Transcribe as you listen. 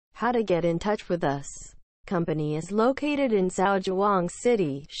How to get in touch with us. Company is located in Zaozhuang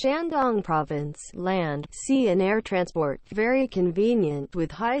City, Shandong Province.land. Sea and air transport, very convenient,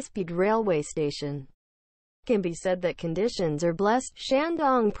 with high-speed railway station. Can be said that conditions are blessed.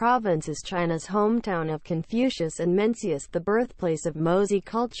 Shandong Province is China's hometown of Confucius and Mencius, the birthplace of Mozi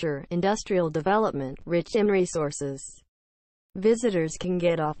culture, industrial development, rich in resources. Visitors can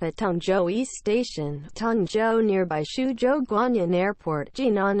get off at Tengzhou East Station Tengzhou, nearby Xuzhou Guanyin Airport,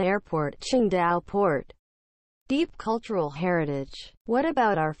 Jinan Airport, Qingdao Port. Deep cultural heritage. What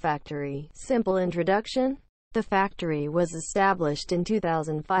about our factory? Simple introduction. The factory was established in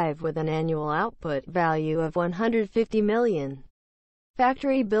 2005 with an annual output value of 150 million.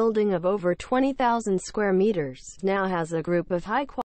 Factory building of over 20,000 square meters, now has a group of high-quality